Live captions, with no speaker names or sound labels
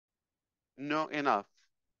know enough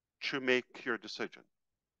to make your decision.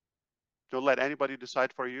 Don't let anybody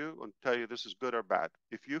decide for you and tell you this is good or bad.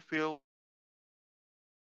 If you feel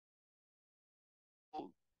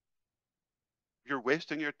you're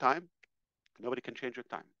wasting your time, nobody can change your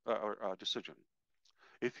time or decision.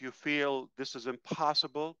 If you feel this is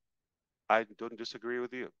impossible, I don't disagree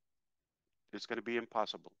with you. It's going to be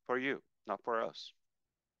impossible for you, not for us.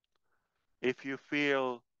 If you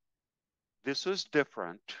feel this is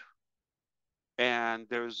different and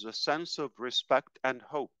there's a sense of respect and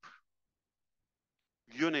hope,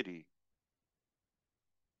 unity,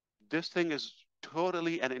 this thing is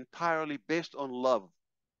totally and entirely based on love.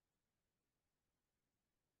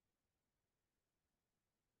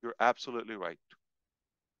 You're absolutely right.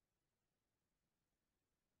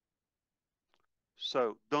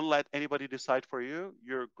 So don't let anybody decide for you.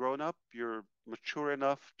 You're grown up, you're mature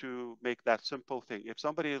enough to make that simple thing. If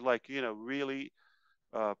somebody is like, really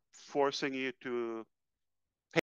forcing you to